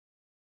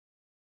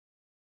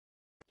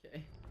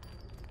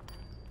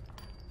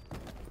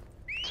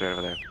right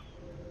over there.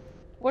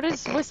 What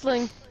is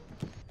whistling?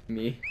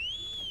 Me.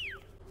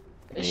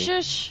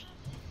 Shush!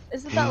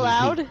 Isn't that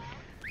loud?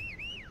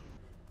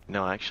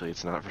 No, actually,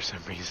 it's not for some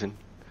reason.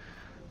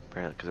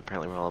 Apparently, because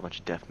apparently we're all a bunch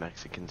of deaf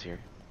Mexicans here.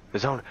 The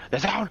zone! The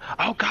zone!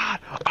 Oh God!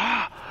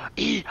 Ah!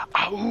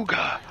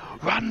 Auga!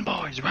 Run,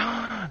 boys,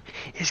 run!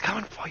 He's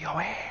coming for your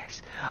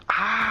ass!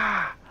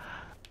 Ah!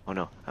 Oh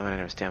no, I'm running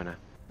out of stamina.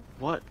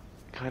 What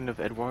kind of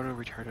Eduardo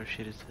Retardo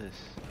shit is this?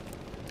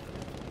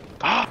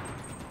 Ah!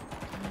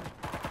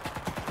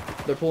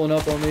 They're pulling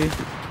up on me.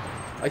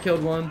 I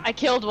killed one. I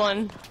killed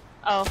one.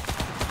 Oh.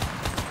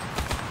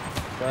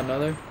 Got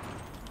another.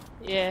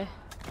 Yeah.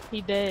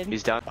 He did.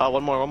 He's down. Oh,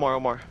 one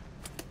more.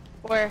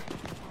 Where?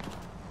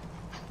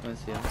 I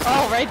see him.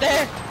 Oh, right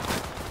there!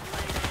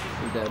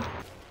 He's dead.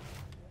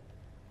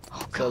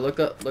 Oh, So look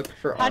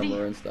for How do armor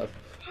you- and stuff.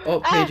 Oh,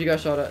 Paige, you got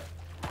shot at.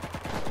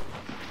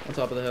 On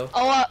top of the hill.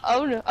 Oh,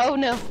 oh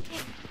no.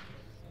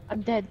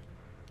 I'm dead.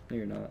 No,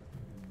 you're not.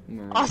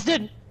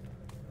 Austin!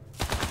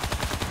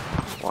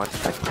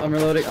 What? I'm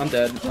reloading. I'm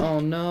dead. Oh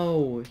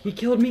no. He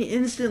killed me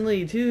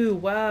instantly too.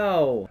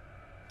 Wow.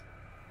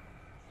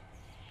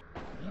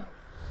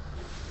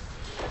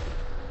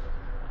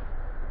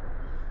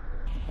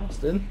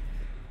 Austin.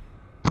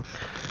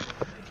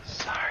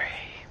 Sorry.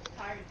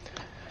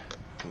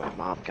 My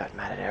mom got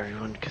mad at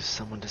everyone because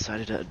someone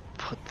decided to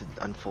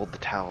unfold the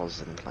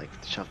towels and like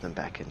shove them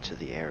back into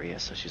the area.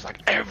 So she's like,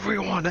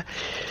 everyone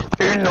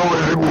in the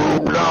living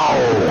room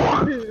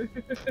now.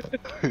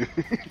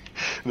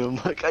 And I'm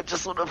like, I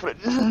just want to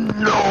put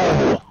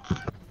no.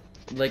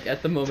 Like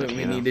at the moment okay,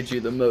 we though. needed you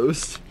the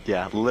most.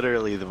 Yeah,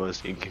 literally the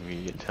most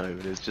inconvenient time.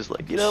 And it's just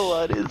like, you know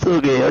what? It's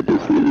okay. I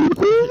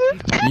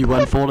just. You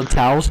unfolded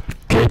towels?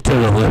 Get to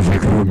the living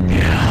room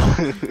now.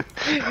 I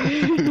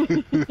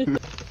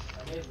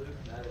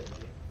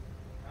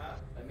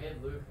made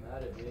Luke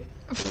mad at me.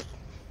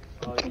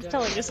 Oh, He's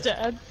telling his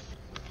dad.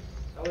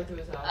 I went to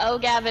his house. Oh,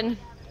 Gavin.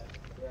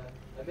 Yeah.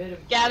 I made him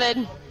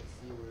Gavin. call me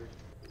the C-word.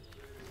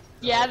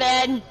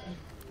 Gavin!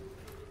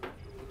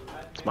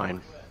 It's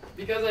mine.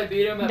 Because I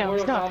beat him at No,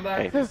 Mortal stop. Kombat,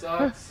 Hey. he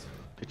sucks.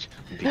 Bitch,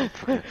 I'm being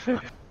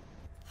fucking.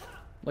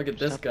 Look at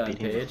this Stop gun,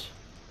 beating Paige.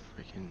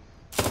 Freaking.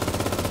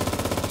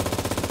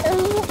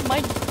 Oh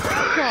my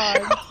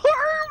god.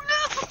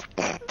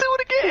 Do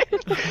it again!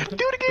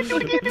 Do it again!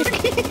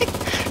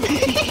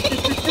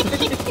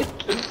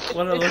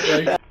 What do I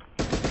look like?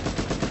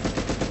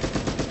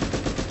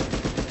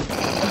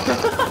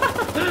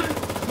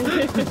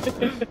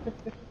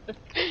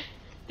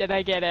 Did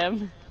I get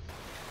him?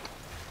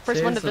 First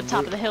Say one to the some top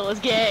Luke. of the hill is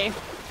gay.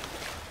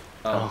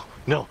 Oh,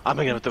 no, I'm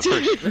gonna get it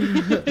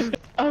first.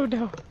 Oh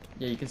no.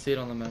 Yeah, you can see it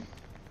on the map.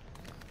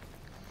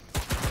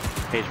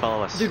 Paige,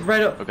 follow us. Dude,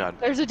 right up. Oh god.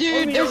 There's a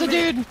dude, me, there's on a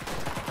me. dude!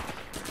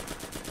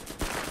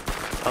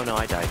 Oh no,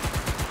 I died.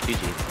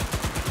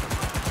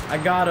 GG. I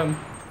got him.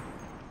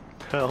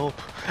 Help.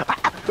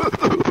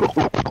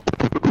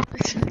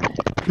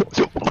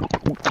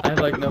 I have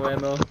like no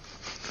ammo.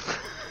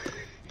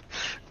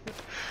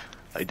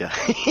 I died.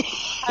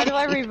 How do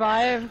I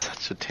revive?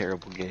 Such a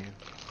terrible game.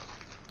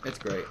 It's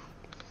great.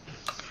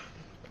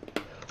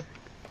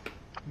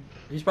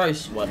 He's probably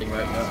sweating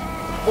right now.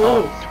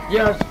 Oh,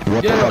 yeah,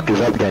 What yeah. the fuck is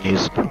up,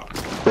 guys?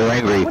 They're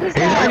angry. What is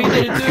He's that?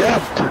 angry. What did he do?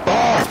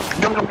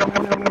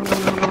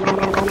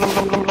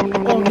 Get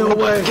him. Oh, no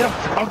way. Get him.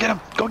 Oh, get him.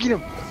 Go get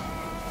him.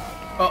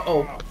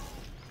 Uh-oh.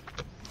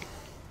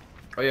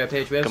 Oh yeah,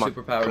 Paige, we have Come on.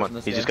 superpowers Come in on.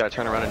 this You game. just gotta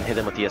turn around and hit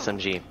him with the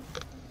SMG.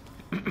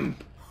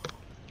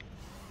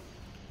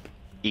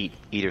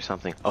 Eat or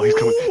something. Oh, he's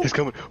coming. He's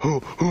coming.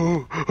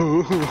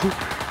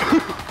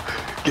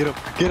 Get him.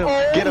 Get him.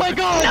 Oh Get him. my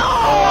god! No!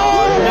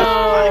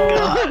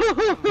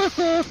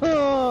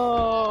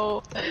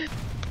 Oh my god!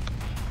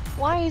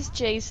 Why is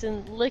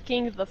Jason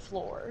licking the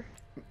floor?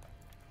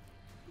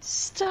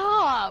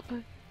 Stop!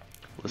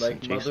 Listen,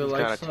 Like mother, Jason's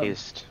like got a son.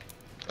 taste.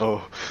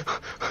 Oh.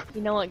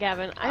 You know what,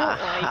 Gavin? I don't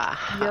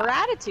like your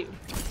attitude.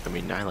 I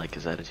mean, I like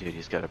his attitude.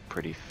 He's got a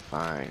pretty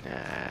fine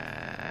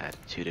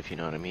attitude, if you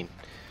know what I mean.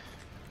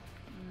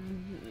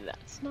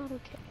 That's not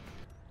okay.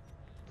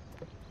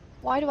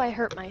 Why do I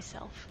hurt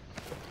myself?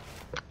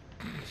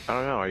 I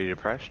don't know. Are you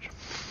depressed?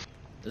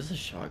 Is this a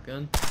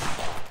shotgun?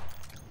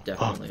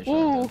 Definitely a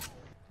Ooh! shotgun.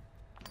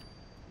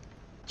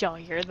 Did y'all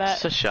hear It's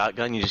that? a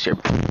shotgun. You just hear.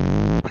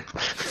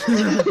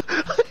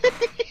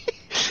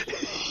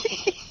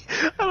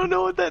 I don't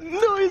know what that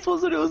noise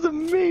was, and it was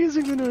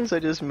amazing. The noise I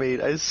just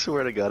made. I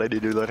swear to God, I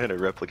didn't know how to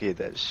replicate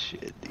that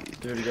shit, dude.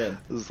 Do it again.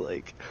 It was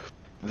like,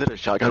 is that a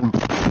shotgun?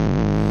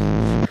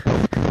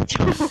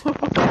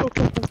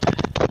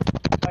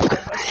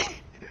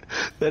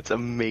 That's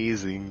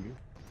amazing.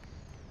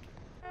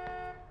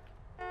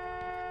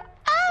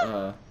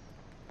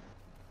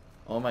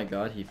 Oh my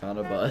god, he found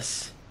a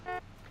bus.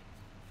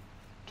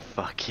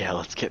 Fuck yeah,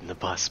 let's get in the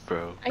bus,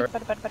 bro.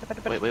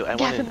 Wait, Wait, I want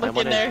Gavin, in. look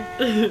in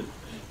there.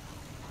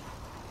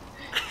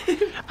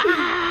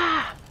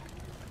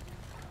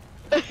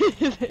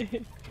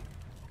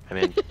 I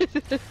mean,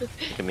 look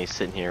at me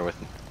sitting here with.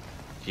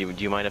 Do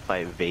you mind if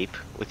I vape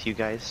with you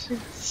guys?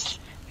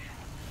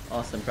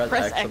 Awesome. Press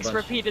Press X, a X bunch.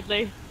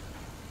 repeatedly.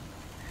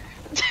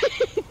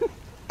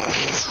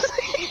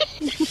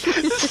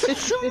 This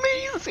is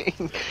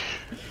amazing.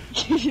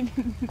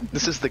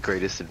 This is the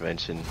greatest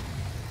invention.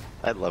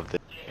 I loved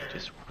it.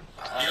 Just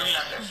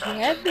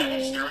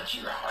Gabby.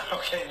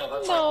 Okay, no,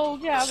 that's No,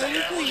 like, Gavin,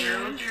 the please.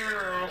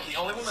 The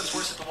only one that's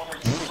worse is the one where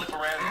you flip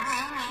around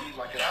and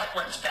like that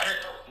one's better.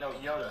 No,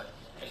 Yoda.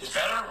 It's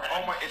better?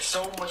 Oh my, it's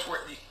so much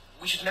worse.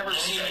 We should never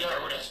see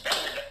Yoda. It's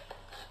better.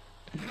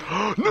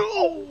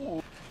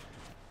 no.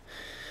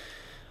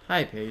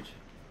 Hi, Paige.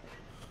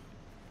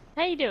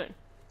 How you doing?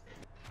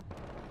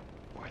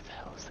 Where the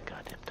hell is the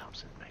goddamn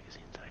Thompson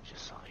magazine that I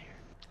just saw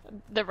here?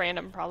 The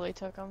random probably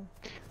took him.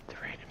 The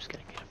random's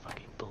gonna get a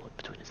fucking bullet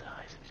between his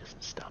eyes if he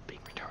doesn't stop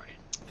being retarded.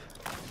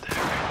 The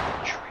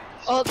random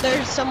trees. Oh,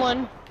 there's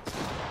someone.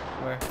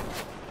 Where?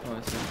 Oh,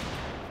 I see.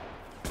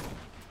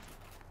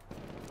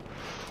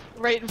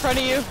 Right in front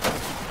of you.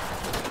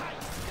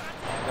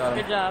 Got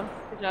him. Good job.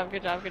 Good job,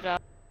 good job, good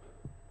job.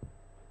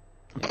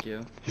 Thank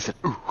you. He said,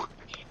 ooh.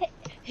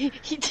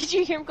 Did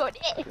you hear him going?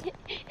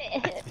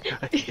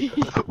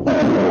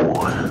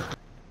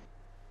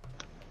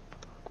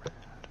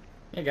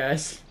 Hey,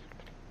 guys.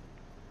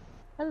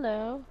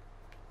 Hello.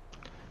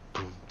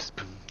 Boom,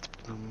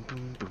 boom,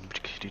 boom, boom,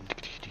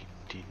 boom.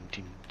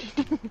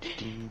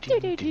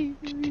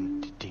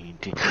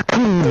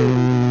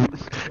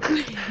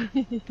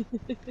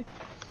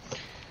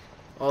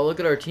 Oh, look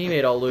at our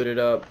teammate all looted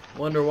up.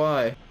 Wonder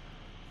why.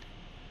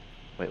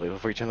 Wait,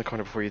 before you turn the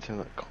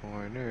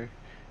corner,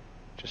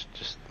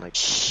 just like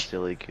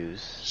silly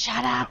goose.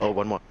 Shut up. Oh,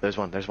 one more. There's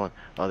one.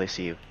 Oh, they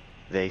see you.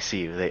 They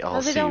see you. They all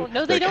No, they see you. don't.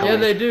 No, they They're don't. Yeah,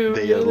 coming. they do.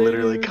 They Yeah, are they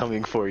literally do.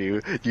 coming for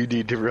you. You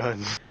need to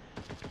run.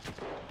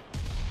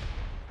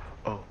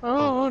 Oh.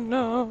 Oh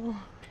no.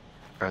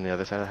 They're on the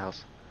other side of the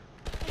house.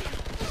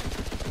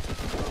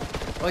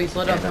 Oh, you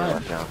slowed down And they're time.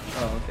 left now.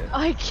 Oh, okay.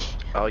 I can't.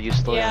 Oh, you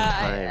slowed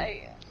Yeah, down time.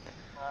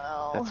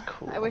 well, That's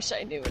cool. I wish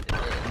I knew what it did.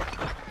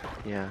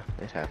 Yeah,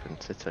 it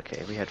happens. It's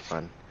okay. We had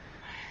fun.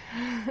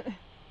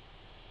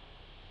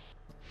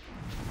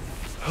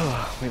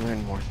 We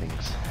learn more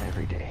things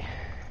every day.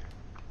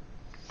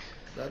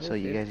 That So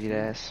is you guys eat 15.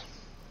 ass?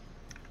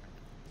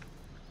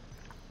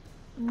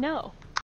 No.